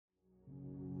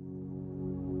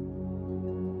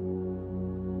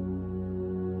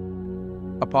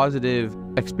positive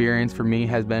experience for me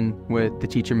has been with the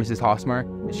teacher, Mrs.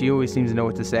 Hosmar. She always seems to know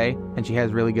what to say, and she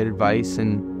has really good advice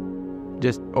and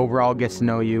just overall gets to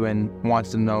know you and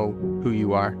wants to know who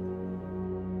you are.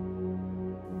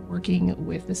 Working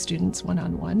with the students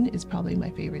one-on-one is probably my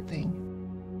favorite thing.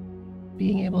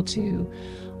 Being able to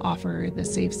offer the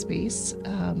safe space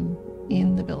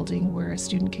in the building where a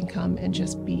student can come and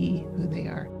just be who they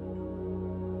are.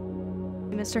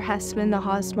 Mr. Hessman, the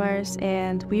Hosmars,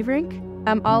 and Weaverink.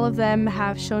 All of them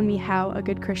have shown me how a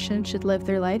good Christian should live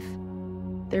their life.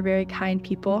 They're very kind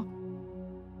people.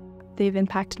 They've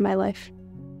impacted my life.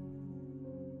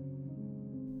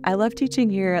 I love teaching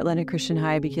here at Lennon Christian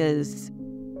High because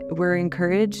we're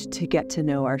encouraged to get to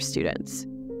know our students.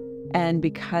 And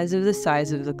because of the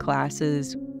size of the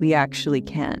classes, we actually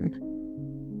can.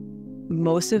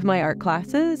 Most of my art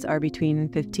classes are between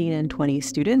 15 and 20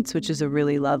 students, which is a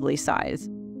really lovely size.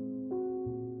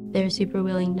 They're super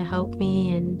willing to help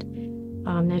me,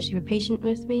 and they're super patient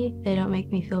with me. They don't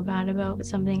make me feel bad about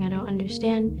something I don't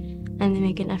understand, and they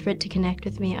make an effort to connect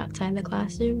with me outside the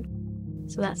classroom.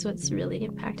 So that's what's really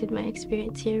impacted my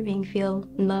experience here, being feel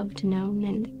loved, known,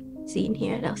 and seen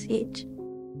here at LCH.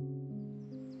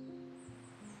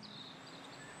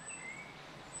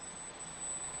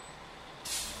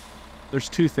 There's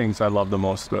two things I love the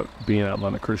most about being at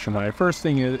Lennon Christian High. First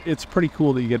thing is, it's pretty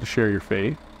cool that you get to share your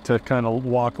faith, to kind of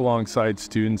walk alongside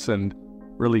students and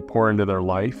really pour into their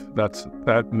life.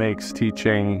 That makes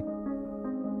teaching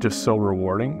just so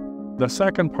rewarding. The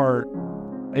second part,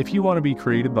 if you want to be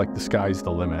creative, like, the sky's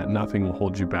the limit. Nothing will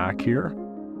hold you back here.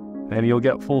 And you'll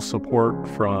get full support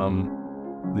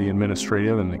from the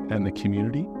administrative and the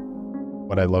community.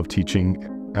 What I love teaching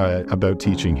about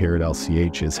teaching here at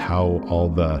LCH is how all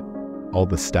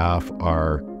the staff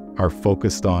are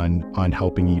focused on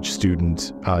helping each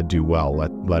student do well,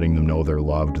 letting them know they're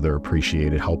loved, they're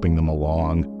appreciated, helping them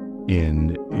along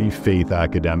in faith,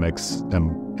 academics,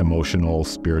 emotional,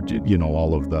 spirit,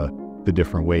 all of the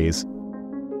different ways.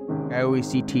 I always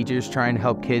see teachers trying to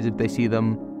help kids if they see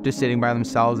them just sitting by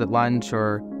themselves at lunch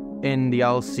or in the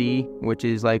LC, which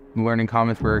is like Learning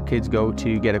Commons, where kids go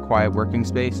to get a quiet working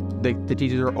space. The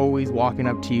teachers are always walking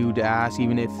up to you to ask,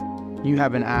 even if you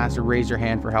haven't asked or raised your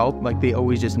hand for help. Like, they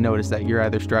always just notice that you're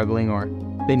either struggling or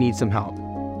they need some help.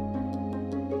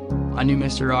 I knew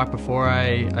Mr. Rock before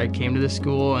I came to the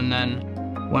school, and then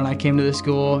when I came to the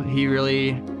school, he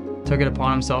really took it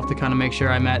upon himself to kind of make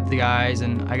sure I met the guys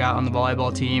and I got on the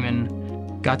volleyball team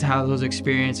and got to have those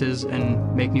experiences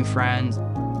and make new friends.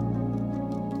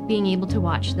 Being able to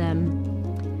watch them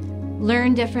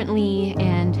learn differently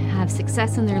and have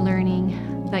success in their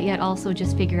learning, but yet also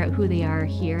just figure out who they are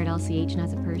here at LCH and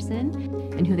as a person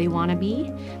and who they want to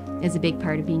be is a big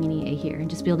part of being an EA here. And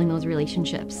just building those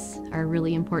relationships are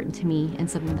really important to me and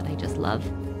something that I just love.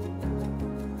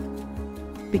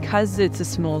 Because it's a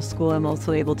small school, I'm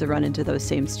also able to run into those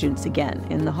same students again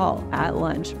in the hall, at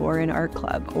lunch, or in art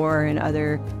club, or in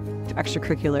other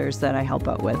extracurriculars that I help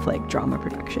out with, like drama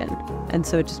production. And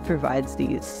so it just provides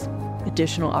these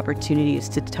additional opportunities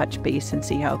to touch base and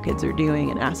see how kids are doing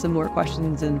and ask them more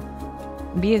questions and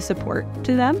be a support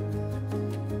to them.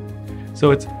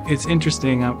 So it's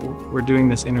interesting. We're doing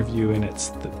this interview, and it's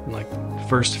the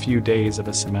first few days of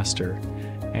a semester,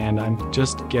 and I'm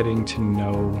just getting to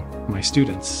know my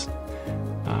students.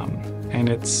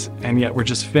 And yet we're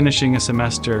just finishing a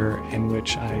semester in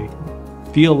which I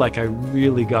feel like I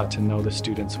really got to know the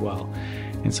students well.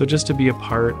 And so just to be a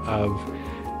part of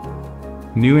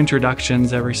new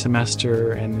introductions every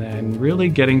semester, and then really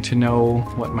getting to know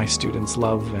what my students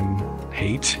love and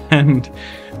hate and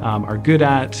are good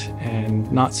at and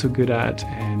not so good at,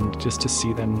 and just to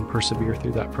see them persevere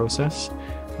through that process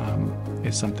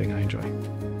is something I enjoy.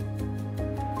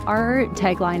 Our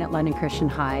tagline at Lennon Christian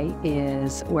High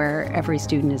is where every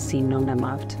student is seen, known, and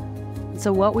loved.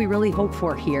 So what we really hope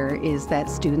for here is that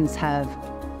students have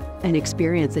and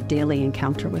experience a daily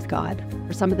encounter with God.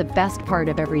 Some of the best part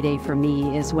of every day for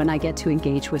me is when I get to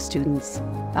engage with students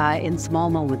in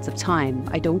small moments of time.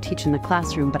 I don't teach in the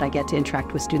classroom, but I get to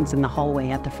interact with students in the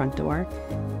hallway at the front door.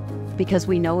 Because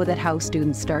we know that how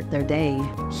students start their day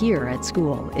here at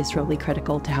school is really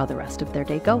critical to how the rest of their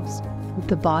day goes.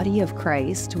 The body of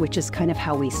Christ, which is kind of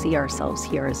how we see ourselves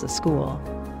here as a school,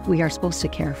 we are supposed to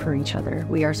care for each other.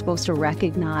 We are supposed to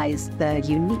recognize the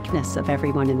uniqueness of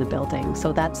everyone in the building.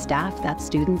 So that's staff, that's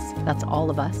students, that's all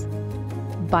of us.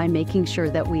 By making sure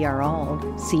that we are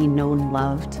all seen, known,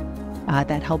 loved,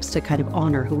 that helps to kind of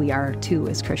honor who we are too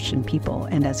as Christian people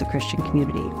and as a Christian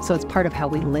community. So it's part of how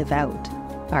we live out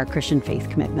our Christian faith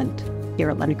commitment here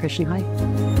at Lennon Christian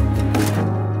High.